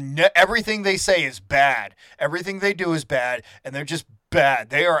 and then everything they say is bad. Everything they do is bad, and they're just bad.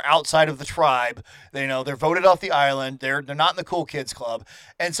 They are outside of the tribe. They're voted off the island. They're not in the cool kids club.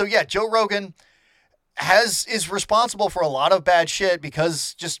 And so, yeah, Joe Rogan is responsible for a lot of bad shit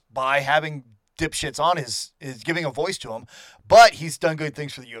because just by having dipshits on is giving a voice to him, but he's done good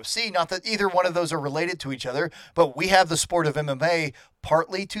things for the UFC. Not that either one of those are related to each other, but we have the sport of MMA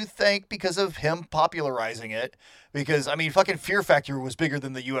partly to thank because of him popularizing it. Because I mean, fucking Fear Factor was bigger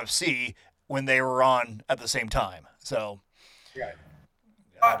than the UFC when they were on at the same time. So, yeah.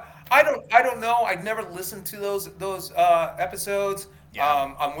 I don't know. I'd never listened to those episodes.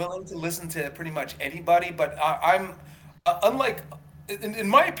 Yeah. I'm willing to listen to pretty much anybody, but I'm unlike. In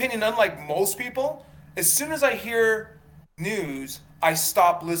my opinion, unlike most people, as soon as I hear news, I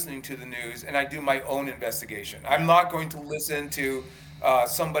stop listening to the news and I do my own investigation. I'm not going to listen to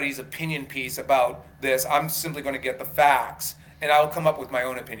somebody's opinion piece about this. I'm simply going to get the facts, and I'll come up with my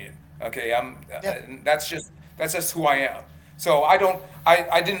own opinion. Okay, that's just who I am. So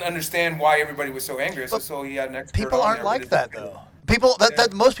I didn't understand why everybody was so angry. So he had an expert. People on aren't there, like but that it's- though.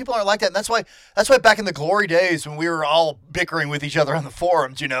 Most people aren't like that, and that's why back in the glory days when we were all bickering with each other on the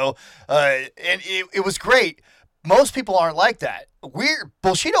forums, and it was great. Most people aren't like that.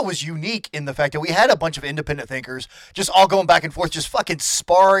 Bullshido was unique in the fact that we had a bunch of independent thinkers just all going back and forth, just fucking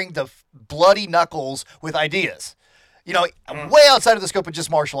sparring the bloody knuckles with ideas. Way outside of the scope of just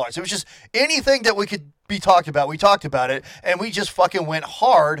martial arts. It was just anything that we could be talked about. We talked about it, and we just fucking went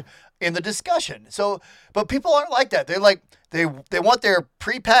hard in the discussion. So, but people aren't like that. They're like they want their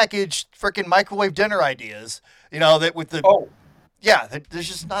prepackaged freaking microwave dinner ideas. That with the they're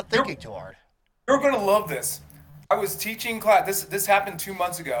just not thinking too hard. You're gonna love this. I was teaching class. This happened 2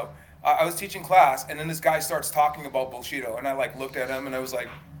 months ago. I was teaching class, and then this guy starts talking about Bullshido, and I looked at him, and I was like,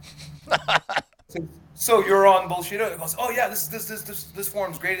 "So you're on Bullshido?" He goes, "Oh yeah, this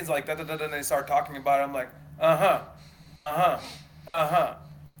forum's great." It's like da da da da. And they start talking about it. I'm like,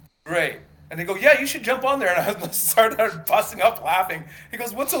 great. And they go, "Yeah, you should jump on there." And I started busting up laughing. He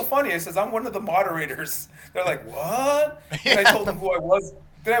goes, "What's so funny?" I says, "I'm one of the moderators." They're like, "What?" And I told them who I was.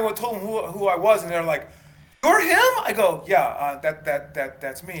 Then I told them who I was, and they're like, "You're him?" I go, "Yeah,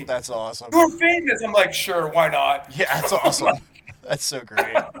 that's me." That's awesome. "You're famous." I'm like, "Sure, why not?" Yeah, that's awesome. That's so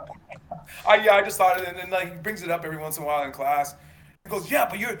great. I just thought it, and then he brings it up every once in a while in class. He goes, "Yeah,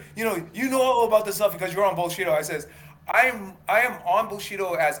 but you know all about this stuff because you're on Bullshido." I says, I am on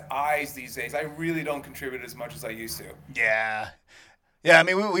Bullshido as eyes these days. I really don't contribute as much as I used to. Yeah. Yeah, I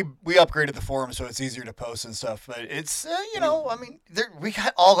mean, we upgraded the forum so it's easier to post and stuff, but it's, I mean, we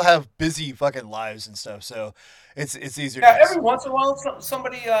all have busy fucking lives and stuff, so it's easier Yeah, to every once in a while,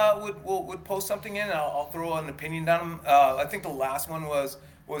 somebody would post something in, and I'll throw an opinion down. I think the last one was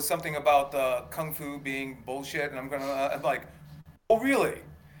something about Kung Fu being bullshit, and I'm like, "Oh, really?"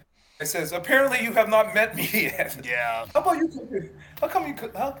 It says, "Apparently you have not met me yet." Yeah. How about you? How come you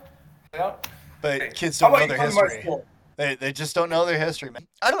could? Huh? Yeah. But Hey, kids how don't know about their you come to my history. school? They just don't know their history, man.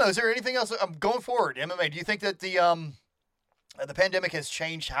 I don't know. Is there anything else going forward? MMA. Do you think that the pandemic has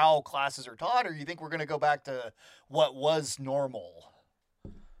changed how classes are taught, or do you think we're going to go back to what was normal?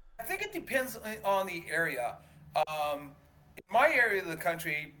 I think it depends on the area. In my area of the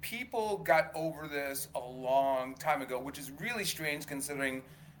country, people got over this a long time ago, which is really strange considering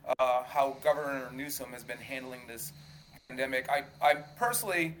how Governor Newsom has been handling this pandemic. I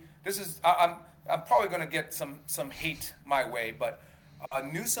personally, I'm probably going to get some hate my way, but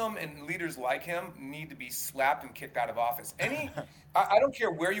Newsom and leaders like him need to be slapped and kicked out of office. I don't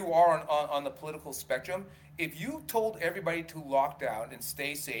care where you are on the political spectrum. If you told everybody to lock down and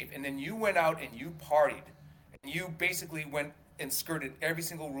stay safe, and then you went out and you partied, and you basically went and skirted every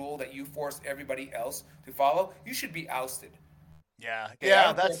single rule that you forced everybody else to follow, you should be ousted. Yeah, Okay,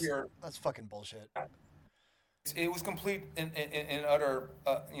 that's fucking bullshit. It was complete and utter,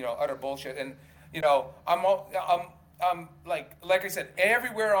 utter bullshit. And I'm like I said,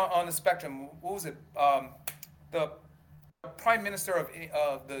 everywhere on the spectrum. What was it? The Prime Minister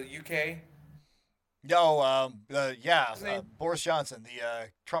of the UK. No, Boris Johnson, the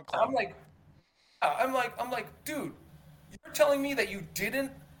Trump clone. I'm like, dude, you're telling me that you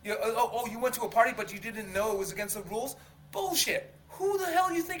didn't? You went to a party, but you didn't know it was against the rules? Bullshit. Who the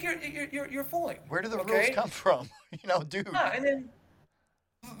hell you think you're fooling? Where do the rules come from? Dude. Yeah, and then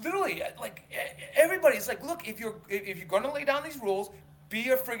literally, everybody's like, look, if you're gonna lay down these rules, be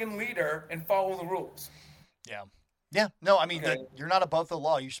a friggin' leader and follow the rules. Yeah. Yeah. No, I mean, Okay. you're not above the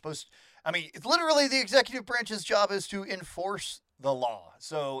law. You're supposed. It's literally the executive branch's job is to enforce the law.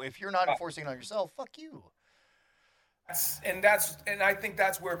 So if you're not enforcing it on yourself, fuck you. And I think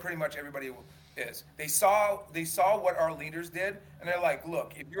that's where pretty much everybody is. They saw what our leaders did, and they're like,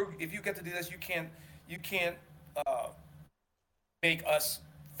 look, if you get to do this, you can't make us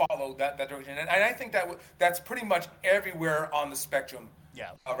follow that direction. And I think that's pretty much everywhere on the spectrum.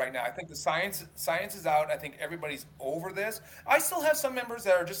 Yeah. Right now, I think the science is out. I think everybody's over this. I still have some members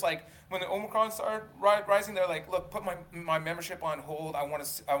that are just like, when the Omicron started rising, they're like, look, put my membership on hold. I want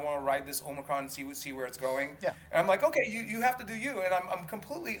to ride this Omicron and see where it's going. Yeah. And I'm like, okay, you have to do you, and I'm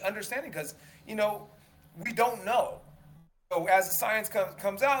completely understanding because we don't know. So as the science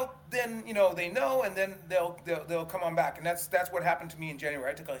comes out, then they know, and then they'll come on back, and that's what happened to me in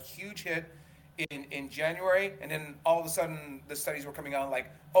January. I took a huge hit in January, and then all of a sudden the studies were coming out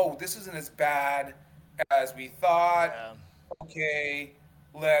like, oh, this isn't as bad as we thought. Yeah. Okay,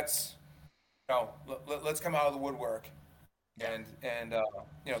 let's come out of the woodwork. and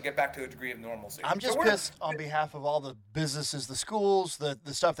get back to a degree of normalcy. I'm just pissed on behalf of all the businesses, the schools, the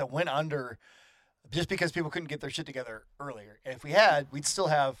stuff that went under just because people couldn't get their shit together earlier. If we had, we'd still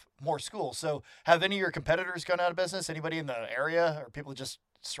have more schools. So have any of your competitors gone out of business? Anybody in the area, or people just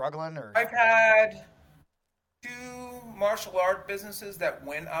struggling? Or I've had 2 martial art businesses that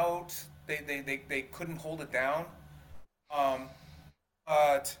went out. They couldn't hold it down.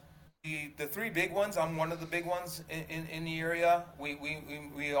 But the 3 big ones, I'm one of the big ones in the area.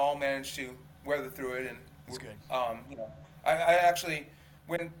 We all managed to weather through it, and that's good. I actually,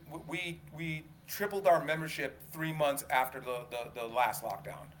 when we tripled our membership 3 months after the last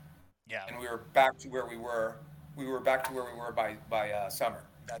lockdown. Yeah, and we were back to where we were. We were back to where we were by summer.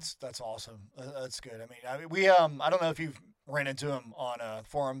 That's awesome. That's good. I mean, we I don't know if you've ran into him on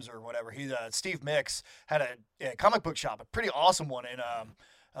forums or whatever. He Steve Mix had a comic book shop, a pretty awesome one in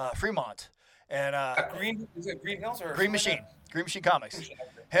Fremont, and is it Green Hills or Green Machine? Green Machine Comics.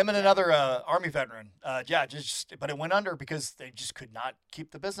 Him and another Army veteran. But it went under because they just could not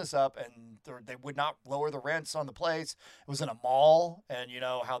keep the business up, and they would not lower the rents on the place. It was in a mall, and you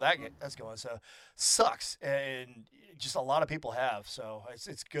know how that's going. So sucks, and just a lot of people have. So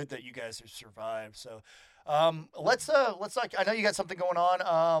it's good that you guys have survived. So let's I know you got something going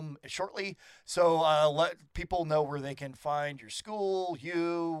on shortly. So let people know where they can find your school,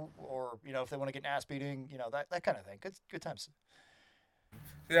 or if they want to get an ass beating, that kind of thing. Good times.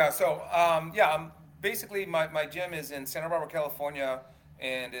 Yeah. So basically my gym is in Santa Barbara, California,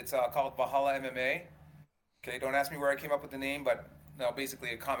 and it's called Valhalla MMA. Okay. Don't ask me where I came up with the name, but no,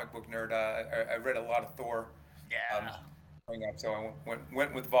 basically a comic book nerd. I read a lot of Thor. Yeah. Growing up, so I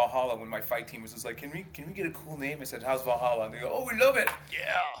went with Valhalla when my fight team was just like, can we get a cool name? I said, how's Valhalla? And they go, oh, we love it.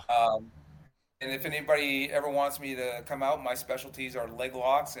 Yeah. And if anybody ever wants me to come out, my specialties are leg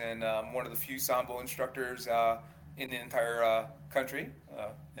locks, and I'm one of the few Sambo instructors in the entire country.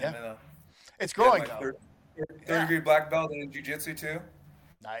 And it's growing, though. Third degree black belt in jiu-jitsu, too.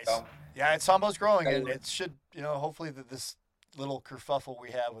 Nice. So, Sambo's growing, and it should, hopefully this little kerfuffle we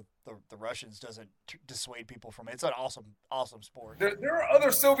have with the Russians doesn't dissuade people from it. It's an awesome sport. There are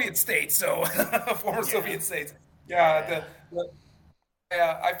other Soviet states, so former Soviet states. I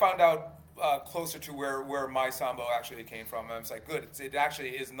found out closer to where my Sambo actually came from. I was like, good. It actually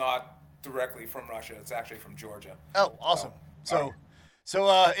is not directly from Russia. It's actually from Georgia. Oh, awesome. So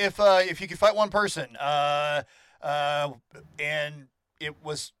if you could fight one person, and it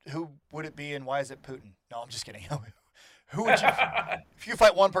was, who would it be, and why is it Putin? No, I'm just kidding. Who would you? If you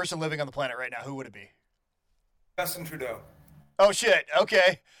fight one person living on the planet right now, who would it be? Justin Trudeau. Oh shit.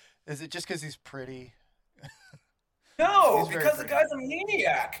 Okay. Is it just because he's pretty? No, because the guy's a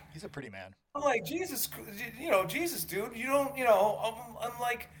maniac. He's a pretty man. I'm like, Jesus, Jesus, dude. You don't, I'm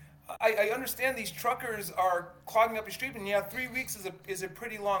like, I understand these truckers are clogging up your street, and 3 weeks is a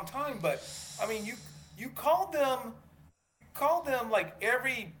pretty long time. But I mean, you called them like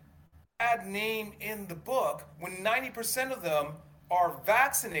every bad name in the book when 90% of them are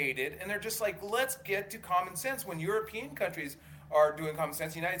vaccinated, and they're just like, let's get to common sense. When European countries are doing common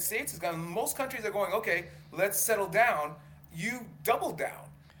sense, the United States is going, most countries are going, okay, let's settle down. You double down.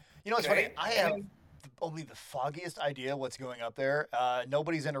 It's funny. I have only the foggiest idea what's going up there.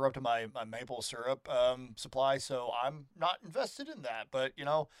 Nobody's interrupted my maple syrup supply, so I'm not invested in that. But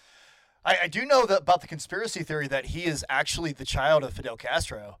I do know about the conspiracy theory that he is actually the child of Fidel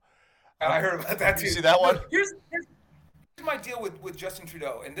Castro. I heard about that too. You see that one? Here's my deal with Justin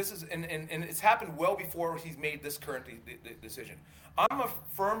Trudeau, and this is and it's happened well before he's made this current decision. I'm a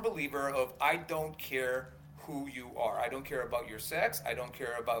firm believer of I don't care who you are. I don't care about your sex. I don't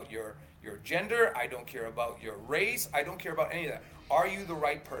care about your gender. I don't care about your race. I don't care about any of that. Are you the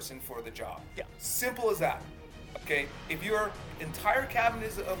right person for the job? Yeah. Simple as that. Okay. If your entire cabinet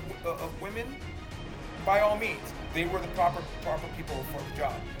is of women, by all means, they were the proper people for the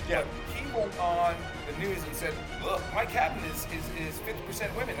job. Yeah. But he went on the news and said, look, my cabinet is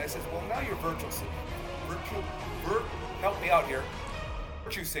 50% women. I said, well, now you're help me out here.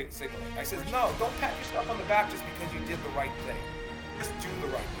 Virtue signaling. I said, no, don't pat yourself on the back just because you did the right thing. Just do the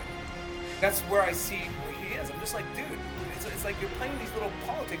right thing. That's where I see where he is. I'm just like, dude, it's like you're playing these little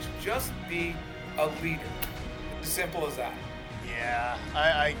politics. Just be a leader. As simple as that. Yeah,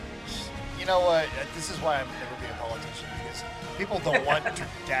 I you know what? This is why I'm never be a politician, because people don't want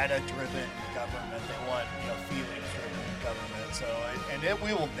data-driven government. They want, feelings-driven government. So,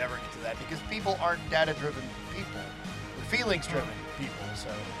 we will never get to that because people aren't data-driven people. They're feelings-driven people. So,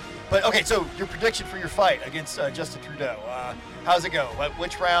 but okay. So your prediction for your fight against Justin Trudeau? How's it go?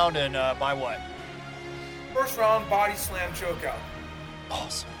 Which round and by what? First round, body slam chokeout.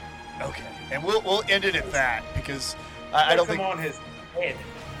 Awesome. Okay, and we'll end it at that because I don't Puts think. him on his head.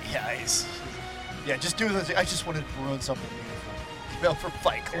 Yeah, just do this. I just wanted to ruin something beautiful. For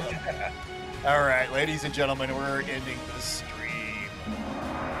Fight Club. All right, ladies and gentlemen, we're ending the stream.